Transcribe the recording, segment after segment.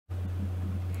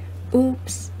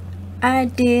Oops, I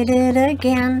did it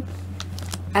again.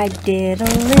 I did a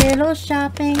little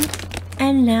shopping,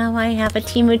 and now I have a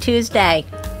Temu Tuesday.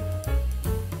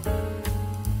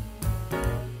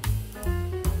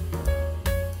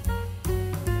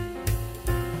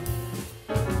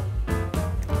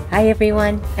 Hi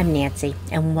everyone, I'm Nancy,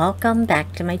 and welcome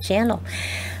back to my channel.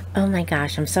 Oh my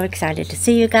gosh, I'm so excited to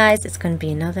see you guys. It's going to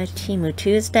be another Temu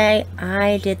Tuesday.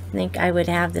 I didn't think I would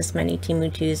have this many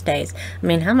Temu Tuesdays. I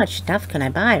mean, how much stuff can I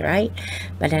buy, right?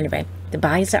 But anyway, the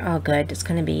buys are all good. It's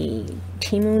going to be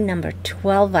Temu number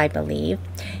 12, I believe.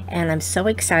 And I'm so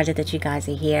excited that you guys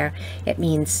are here. It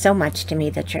means so much to me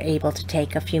that you're able to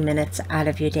take a few minutes out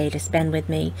of your day to spend with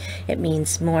me. It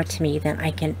means more to me than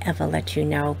I can ever let you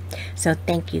know. So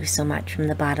thank you so much from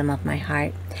the bottom of my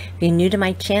heart. If you're new to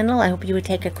my channel, I hope you would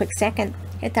take a quick second.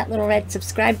 Hit that little red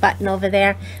subscribe button over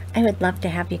there. I would love to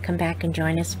have you come back and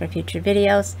join us for future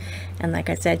videos. And like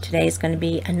I said, today is going to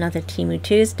be another Temu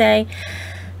Tuesday.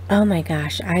 Oh my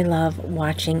gosh, I love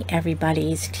watching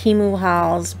everybody's Temu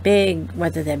hauls,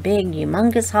 whether they're big,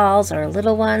 humongous hauls or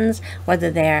little ones,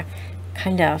 whether they're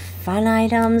kind of fun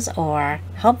items or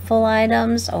helpful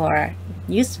items or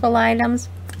useful items.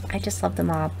 I just love them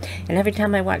all. And every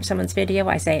time I watch someone's video,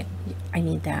 I say, I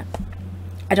need that.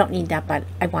 I don't need that, but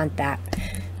I want that.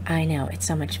 I know, it's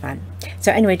so much fun.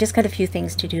 So anyway, just got a few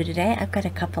things to do today. I've got a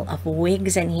couple of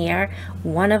wigs in here.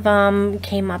 One of them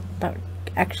came up,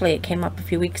 actually it came up a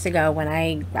few weeks ago when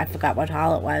I forgot what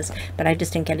haul it was, but I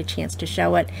just didn't get a chance to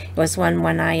show it. It was one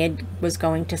when I was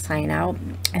going to sign out,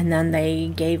 and then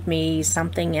they gave me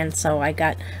something, and so I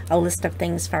got a list of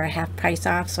things for a half price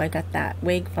off, so I got that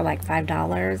wig for like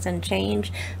 $5 and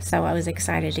change. So I was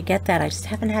excited to get that. I just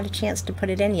haven't had a chance to put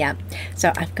it in yet.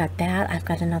 So I've got that. I've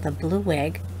got another blue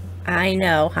wig. I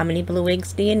know, how many blue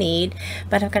wigs do you need?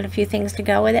 But I've got a few things to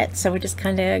go with it, so we're just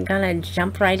kind of gonna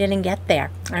jump right in and get there.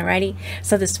 Alrighty,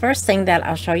 so this first thing that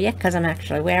I'll show you, because I'm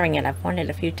actually wearing it, I've worn it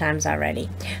a few times already.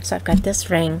 So I've got this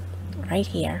ring right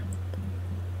here,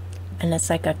 and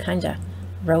it's like a kind of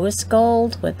rose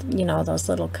gold with, you know, those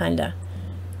little kind of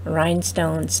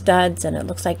rhinestone studs, and it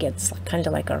looks like it's kind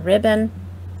of like a ribbon.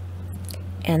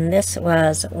 And this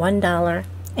was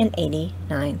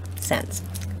 $1.89.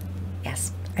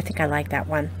 Yes, I think I like that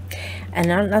one. And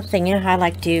another thing, you know how I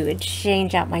like to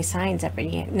change out my signs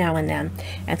every now and then,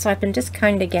 and so I've been just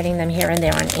kind of getting them here and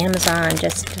there on Amazon,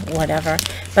 just whatever.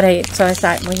 But so I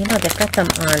thought, well, you know, they've got them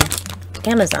on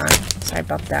Amazon. Sorry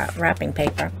about that wrapping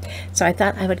paper. So I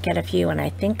thought I would get a few, and I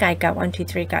think I got 1, 2,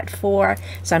 3, got 4.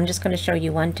 So I'm just going to show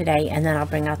you one today, and then I'll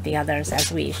bring out the others as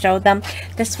we show them.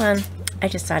 This one, I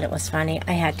just thought it was funny.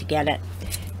 I had to get it.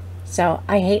 So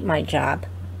I hate my job.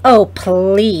 Oh,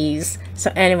 please.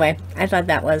 So anyway, I thought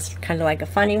that was kind of like a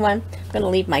funny one. I'm going to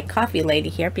leave my coffee lady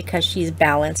here because she's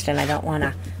balanced, and I don't want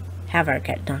to have her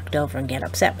get knocked over and get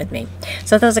upset with me.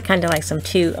 So those are kind of like some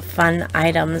 2 fun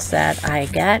items that I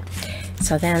get.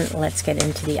 So then let's get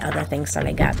into the other things that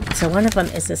I got. So one of them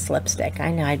is this lipstick.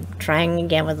 I know I'm trying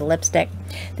again with the lipstick.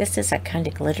 This is a kind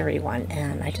of glittery one,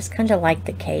 and I just kind of like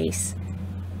the case.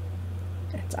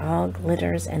 It's all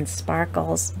glitters and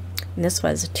sparkles. And this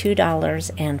was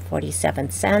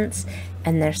 $2.47,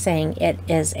 and they're saying it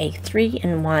is a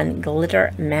 3-in-1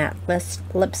 glitter matte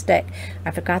lipstick.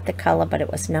 I forgot the color, but it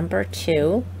was number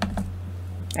 2.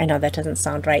 I know that doesn't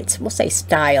sound right, so we'll say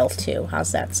style 2.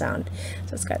 How's that sound?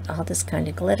 So it's got all this kind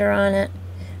of glitter on it.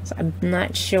 So I'm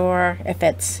not sure if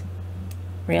it's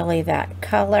really that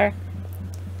color.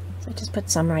 So I just put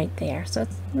some right there. So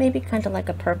it's maybe kind of like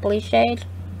a purpley shade.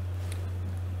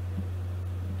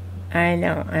 I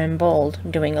know, I'm bold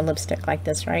doing a lipstick like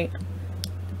this, right?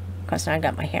 Because now I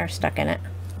got my hair stuck in it.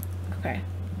 Okay.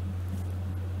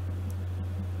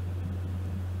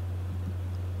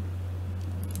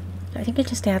 I think it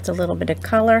just adds a little bit of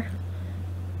color.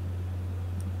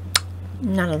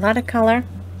 Not a lot of color.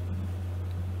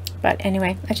 But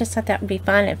anyway, I just thought that would be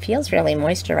fun. It feels really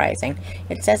moisturizing.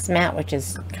 It says matte, which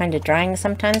is kind of drying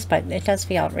sometimes, but it does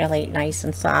feel really nice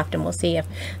and soft, and we'll see if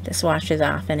this washes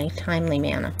off in a timely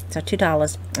manner. So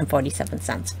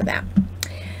 $2.47 for that.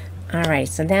 Alright,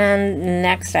 so then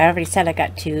next, I already said I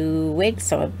got 2 wigs,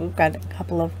 so we've got a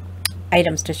couple of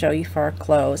items to show you for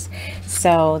clothes.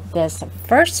 So this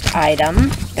first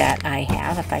item that I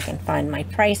have, if I can find my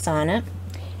price on it,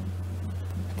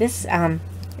 this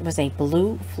it was a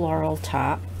blue floral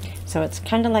top, so it's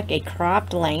kind of like a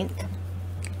cropped length.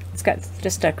 It's got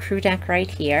just a crew neck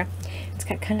right here. It's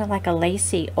got kind of like a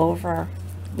lacy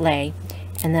overlay,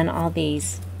 and then all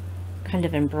these kind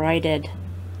of embroidered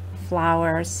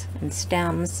flowers and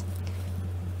stems.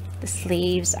 The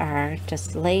sleeves are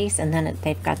just lace, and then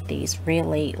they've got these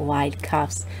really wide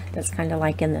cuffs that's kind of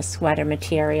like in the sweater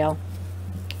material.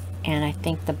 And I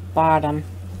think the bottom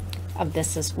of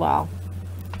this as well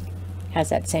has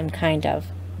that same kind of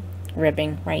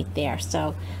ribbing right there.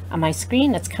 So on my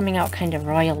screen it's coming out kind of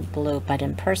royal blue, but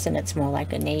in person it's more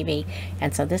like a navy.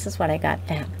 And so this is what I got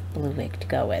that blue wig to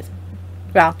go with.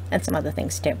 Well, and some other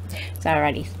things too. So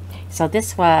alrighty, so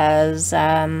this was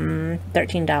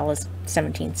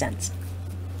 $13.17.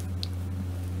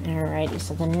 Alrighty,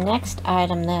 so the next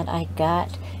item that I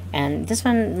got, and this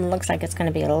one looks like it's going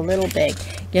to be a little big.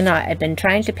 You know, I've been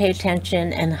trying to pay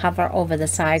attention and hover over the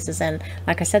sizes, and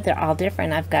like I said, they're all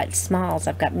different. I've got smalls,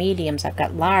 I've got mediums, I've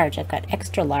got large, I've got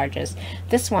extra larges.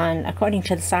 This one, according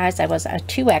to the size, I was a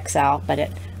 2XL, but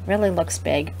it really looks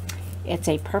big. It's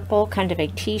a purple kind of a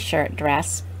t-shirt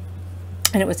dress,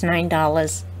 and it was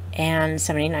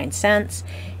 $9.79.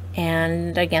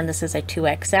 And again, this is a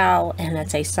 2XL, and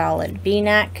it's a solid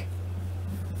V-neck,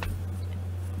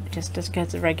 just as good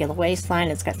as a regular waistline.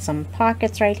 It's got some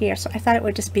pockets right here, so I thought it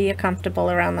would just be a comfortable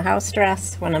around the house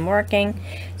dress when I'm working.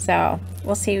 So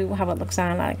we'll see how it looks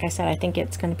on. Like I said, I think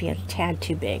it's going to be a tad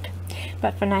too big,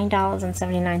 but for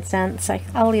 $9.79,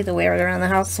 I'll either wear it around the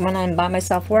house when I'm by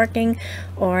myself working,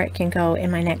 or it can go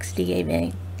in my next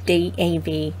DAV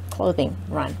clothing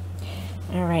run.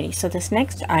 Alrighty, so this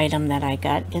next item that I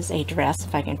got is a dress,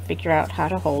 if I can figure out how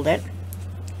to hold it.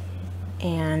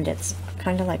 And it's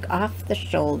kind of like off the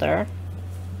shoulder.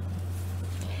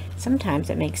 Sometimes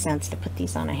it makes sense to put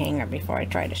these on a hanger before I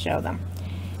try to show them.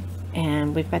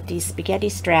 And we've got these spaghetti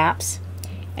straps,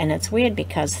 and it's weird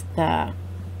because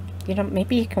you know,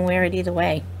 maybe you can wear it either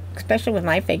way, especially with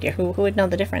my figure. Who would know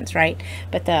the difference, right?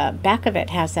 But the back of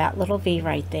it has that little V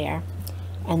right there,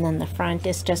 and then the front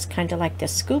is just kind of like the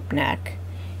scoop neck.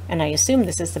 And I assume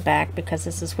this is the back because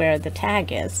this is where the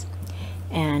tag is.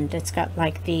 And it's got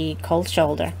like the cold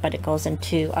shoulder, but it goes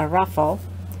into a ruffle,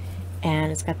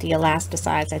 and it's got the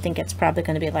elasticize. I think it's probably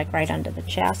going to be like right under the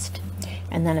chest.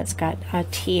 And then it's got a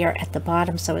tier at the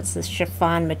bottom, so it's this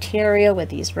chiffon material with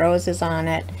these roses on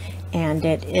it, and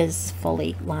it is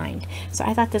fully lined. So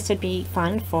I thought this would be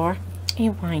fun for a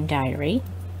wine diary.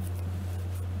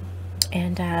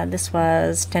 And this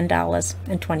was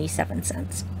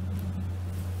 $10.27.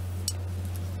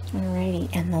 Alrighty,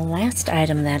 and the last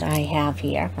item that I have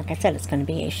here, like I said, it's going to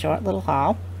be a short little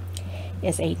haul,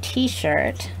 is a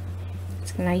t-shirt.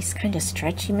 It's a nice kind of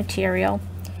stretchy material,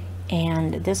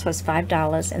 and this was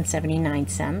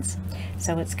 $5.79.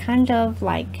 So it's kind of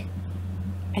like,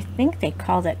 I think they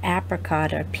called it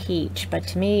apricot or peach, but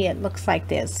to me it looks like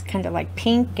this, kind of like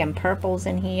pink and purples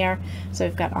in here. So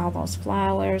we've got all those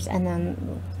flowers, and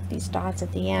then these dots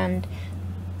at the end.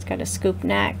 It's got a scoop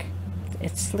neck,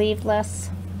 it's sleeveless,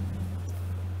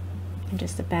 and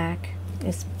just the back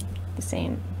is the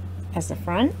same as the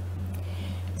front.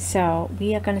 So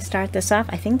we are going to start this off.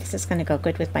 I think this is going to go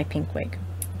good with my pink wig.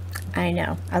 I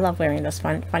know, I love wearing those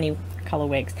funny color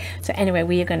wigs. So anyway,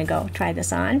 we are going to go try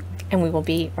this on, and we will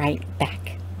be right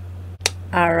back.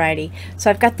 Alrighty, so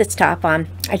I've got this top on.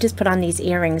 I just put on these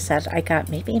earrings that I got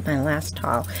maybe in my last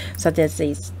haul. So there's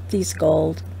these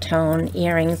gold tone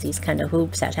earrings, these kind of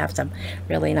hoops that have some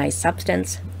really nice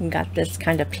substance. And got this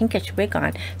kind of pinkish wig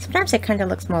on. Sometimes it kind of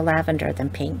looks more lavender than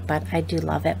pink, but I do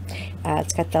love it.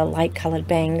 It's got the light colored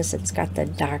bangs, it's got the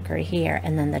darker here,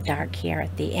 and then the dark here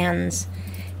at the ends.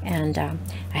 And I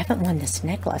haven't worn this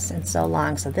necklace in so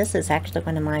long, so this is actually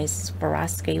one of my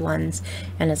Swarovski ones,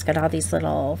 and it's got all these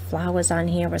little flowers on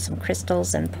here with some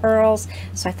crystals and pearls,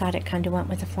 so I thought it kind of went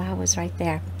with the flowers right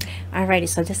there. Alrighty,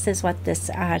 so this is what this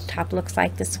top looks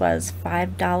like. This was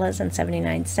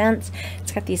 $5.79.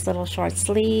 It's got these little short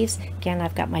sleeves. Again,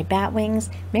 I've got my bat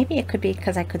wings. Maybe it could be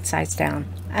because I could size down.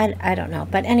 I don't know,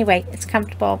 but anyway, it's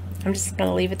comfortable. I'm just going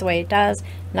to leave it the way it does.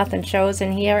 Nothing shows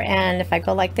in here, and if I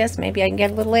go like this, maybe I can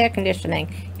get a little air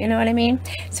conditioning. You know what I mean?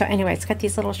 So anyway, it's got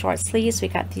these little short sleeves. We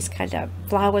got these kind of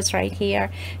flowers right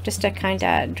here, just to kind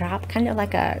of drop, kind of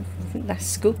like a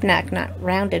scoop neck, not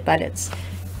rounded, but it's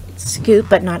scoop,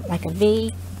 but not like a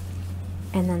V.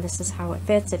 And then this is how it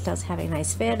fits. It does have a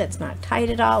nice fit. It's not tight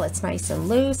at all. It's nice and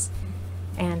loose.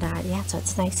 And yeah, so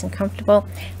it's nice and comfortable.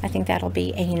 I think that'll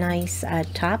be a nice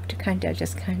top to kind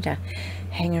of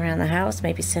hang around the house,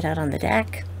 maybe sit out on the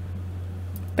deck.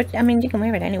 But I mean, you can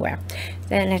wear it anywhere.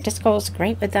 Then it just goes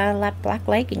great with black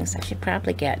leggings. I should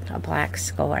probably get a black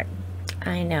skirt.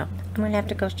 I know. I'm going to have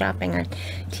to go shopping on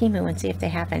Temu and see if they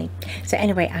have any. So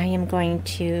anyway, I am going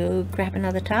to grab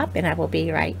another top, and I will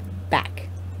be right back.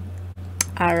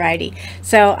 Alrighty,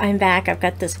 so I'm back. I've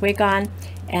got this wig on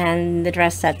and the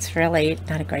dress that's really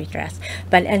not a great dress,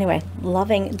 but anyway,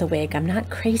 loving the wig. I'm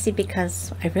not crazy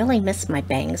because I really miss my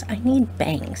bangs. I need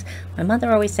bangs. My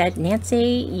mother always said,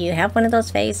 Nancy, you have one of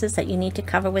those faces that you need to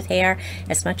cover with hair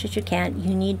as much as you can.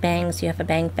 You need bangs. You have a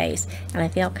bang face, and I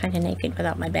feel kind of naked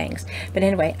without my bangs. But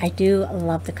anyway, I do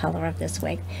love the color of this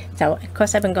wig. So of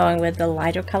course I've been going with the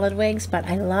lighter colored wigs, but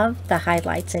I love the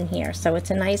highlights in here. So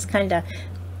it's a nice kind of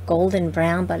golden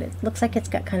brown, but it looks like it's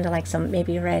got kind of like some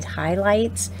maybe red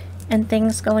highlights and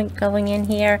things going in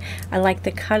here. I like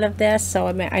the cut of this, so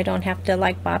I don't have to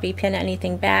like bobby pin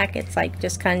anything back. It's like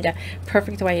just kind of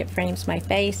perfect the way it frames my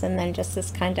face, and then just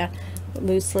this kind of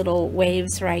loose little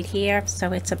waves right here.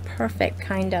 So it's a perfect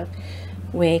kind of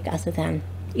wig, other than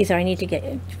either I need to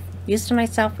get used to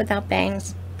myself without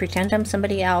bangs, pretend I'm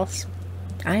somebody else.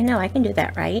 I know I can do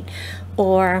that, right?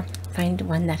 Or find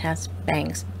one that has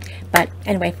bangs. But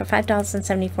anyway, for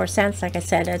 $5.74, like I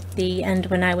said at the end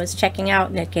when I was checking out,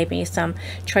 and it gave me some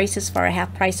choices for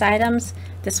half price items,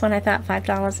 this one I thought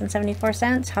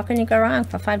 $5.74. How can you go wrong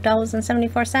for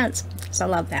 $5.74? So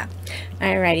love that.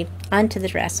 Alrighty, on to the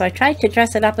dress. So I tried to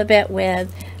dress it up a bit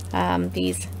with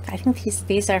these, I think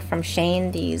these are from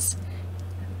Shane, these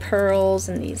pearls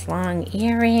and these long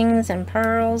earrings and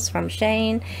pearls from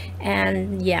Shane,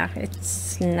 and yeah,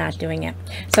 it's not doing it.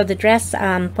 So the dress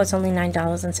was only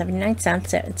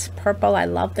 $9.79. It's purple. I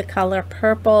love the color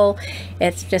purple.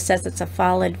 It just says it's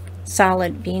a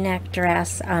solid v-neck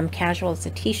dress, casual. It's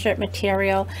a t-shirt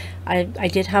material. I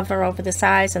did hover over the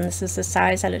size, and this is the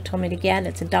size that it told me to get.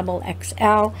 It's a double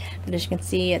XL, but as you can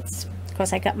see, it's, of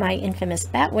course, I got my infamous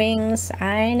bat wings,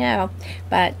 I know,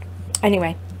 but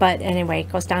anyway, it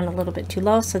goes down a little bit too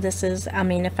low. So this is, I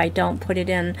mean, if I don't put it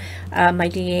in my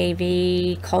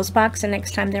DAV clothes box the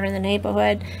next time they're in the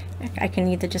neighborhood, I can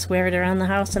either just wear it around the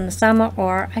house in the summer,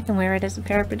 or I can wear it as a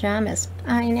pair of pajamas.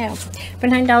 I know. For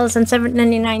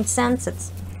 $9.79,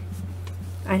 it's,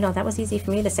 I know that was easy for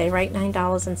me to say, right?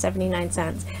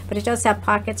 $9.79. But it does have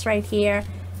pockets right here.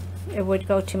 It would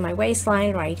go to my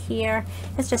waistline right here.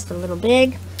 It's just a little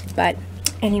big, but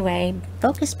anyway,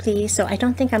 focus please. So I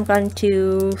don't think I'm going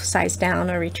to size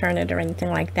down or return it or anything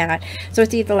like that. So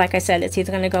it's either, like I said, it's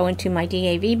either going to go into my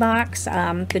DAV box,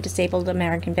 the disabled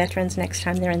American veterans, next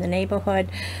time they're in the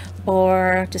neighborhood,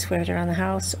 or just wear it around the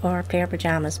house, or a pair of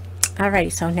pajamas.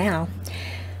 Alrighty, so now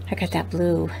I got that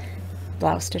blue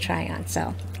blouse to try on.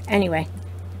 So anyway,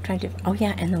 trying to, oh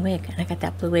yeah, and the wig, and I got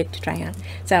that blue wig to try on.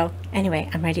 So anyway,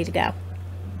 I'm ready to go.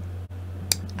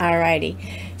 Alrighty,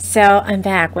 so I'm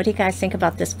back. What do you guys think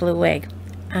about this blue wig?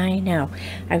 I know,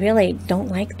 I really don't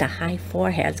like the high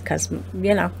foreheads, because,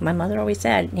 you know, my mother always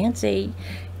said, Nancy,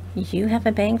 you have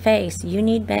a bang face. You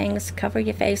need bangs. Cover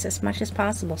your face as much as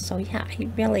possible. So yeah, I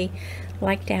really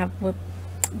like to have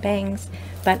bangs,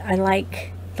 but I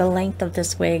like the length of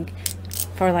this wig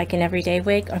for like an everyday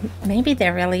wig, or maybe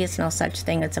there really is no such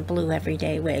thing as a blue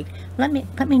everyday wig. Let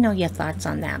me know your thoughts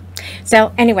on that.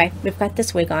 So anyway, we've got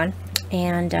this wig on,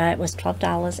 and it was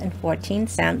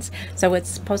 $12.14. So it's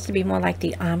supposed to be more like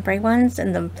the ombre ones.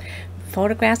 In the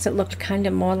photographs it looked kind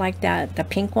of more like the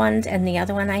pink ones, and the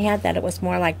other one I had, that it was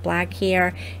more like black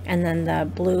here and then the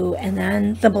blue and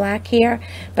then the black here.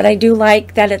 But I do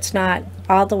like that it's not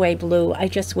all the way blue. I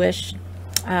just wish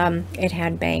it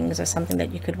had bangs or something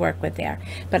that you could work with there.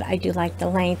 But I do like the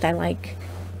length. I like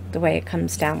the way it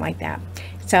comes down like that.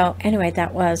 So anyway,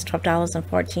 that was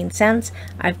 $12.14.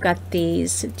 I've got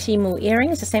these Temu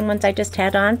earrings, the same ones I just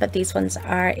had on, but these ones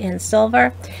are in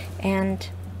silver. And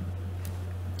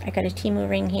I got a Temu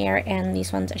ring here, and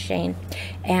these ones are Shane.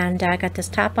 And I got this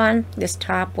top on. This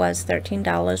top was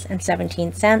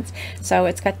 $13.17. So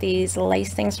it's got these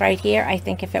lace things right here. I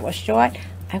think if it was short,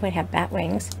 I would have bat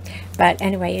wings. But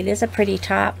anyway, it is a pretty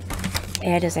top.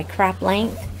 It is a crop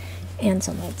length. And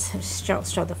so let's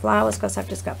show the flowers, because I've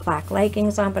just got black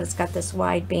leggings on, but it's got this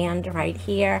wide band right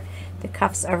here. The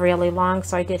cuffs are really long,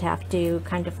 so I did have to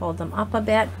kind of fold them up a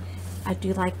bit. I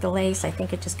do like the lace. I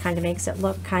think it just kind of makes it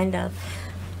look kind of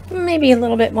maybe a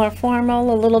little bit more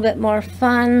formal, a little bit more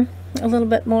fun, a little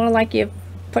bit more like you've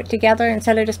put together,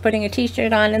 instead of just putting a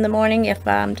t-shirt on in the morning, if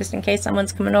just in case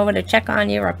someone's coming over to check on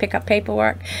you or pick up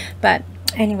paperwork. But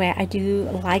anyway, I do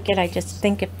like it. I just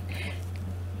think if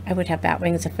I would have bat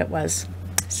wings if it was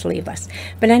sleeveless.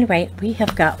 But anyway, we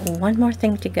have got one more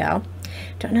thing to go.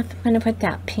 Don't know if I'm going to put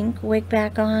that pink wig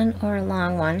back on or a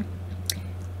long one.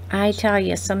 I tell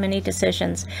you, so many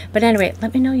decisions. But anyway,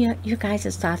 let me know you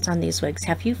guys' thoughts on these wigs.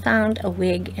 Have you found a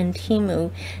wig in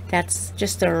Temu that's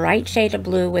just the right shade of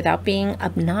blue without being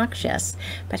obnoxious,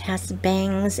 but has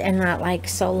bangs and not like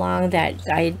so long that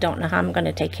I don't know how I'm going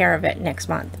to take care of it next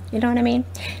month? You know what I mean?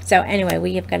 So anyway,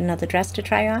 we have got another dress to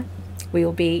try on. We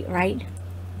will be right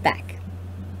back.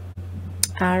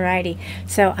 Alrighty,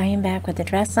 so I am back with the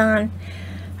dress on.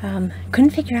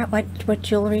 Couldn't figure out what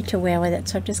jewelry to wear with it,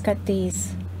 so I've just got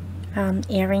these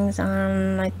earrings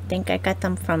on. I think I got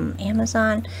them from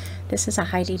Amazon. This is a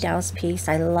Heidi Daus piece.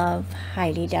 I love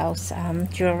Heidi Daus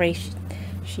jewelry.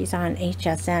 She's on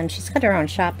HSN. She's got her own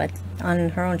shop, but on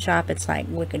her own shop it's like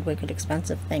wicked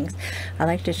expensive things. I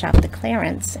like to shop the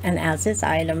clearance and as is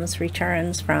items,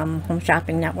 returns from Home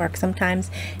Shopping Network sometimes,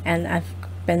 and I've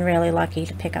been really lucky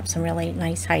to pick up some really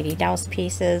nice Heidi Daus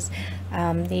pieces.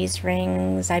 These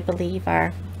rings I believe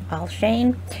are all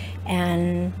Shane,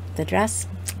 and the dress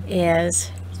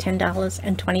is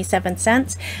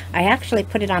 $10.27. I actually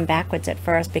put it on backwards at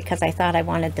first because I thought I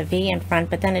wanted the V in front,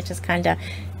 but then it just kind of,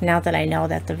 now that I know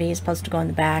that the V is supposed to go in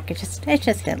the back, it just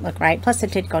didn't look right. Plus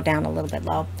it did go down a little bit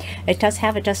low. It does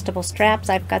have adjustable straps.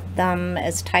 I've got them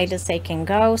as tight as they can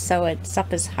go, so it's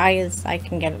up as high as I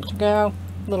can get it to go.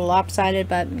 A little lopsided,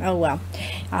 but oh well.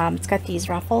 It's got these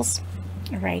ruffles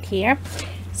right here.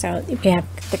 So we have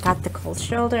got the cold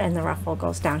shoulder, and the ruffle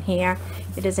goes down here.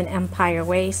 It is an empire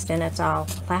waist, and it's all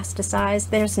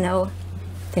plasticized. There's no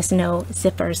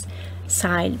zippers,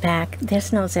 side, back.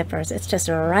 There's no zippers. It's just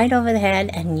right over the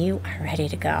head, and you are ready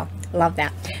to go. Love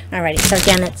that. Alrighty, so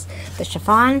again, it's the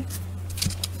chiffon.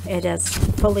 It is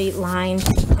fully lined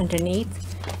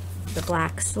underneath, the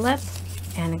black slip.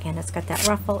 And again, it's got that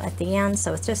ruffle at the end,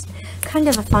 so it's just kind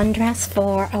of a fun dress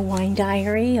for a wine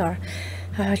diary or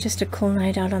just a cool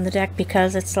night out on the deck,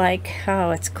 because it's like,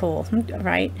 oh, it's cool,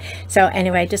 right? So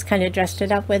anyway, I just kind of dressed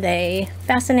it up with a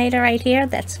fascinator right here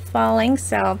that's falling.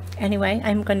 So anyway,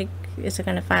 is it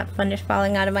going to finish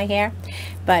falling out of my hair?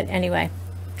 But anyway,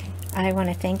 I want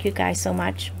to thank you guys so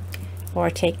much for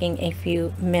taking a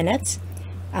few minutes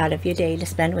out of your day to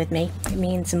spend with me. It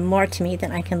means more to me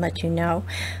than I can let you know.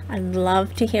 I'd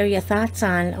love to hear your thoughts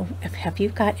on, have you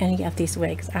got any of these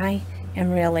wigs? I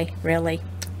am really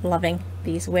loving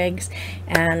these wigs,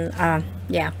 and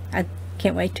yeah, I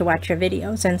can't wait to watch your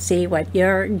videos and see what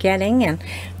you're getting. And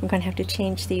I'm gonna have to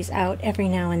change these out every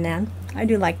now and then. I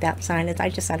do like that sign. I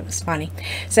just thought it was funny.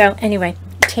 So anyway,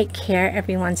 take care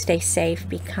everyone. Stay safe,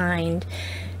 be kind,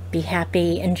 be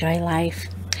happy, enjoy life,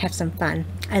 have some fun.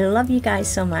 I love you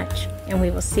guys so much, and we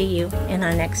will see you in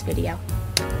our next video.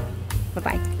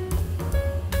 Bye-bye.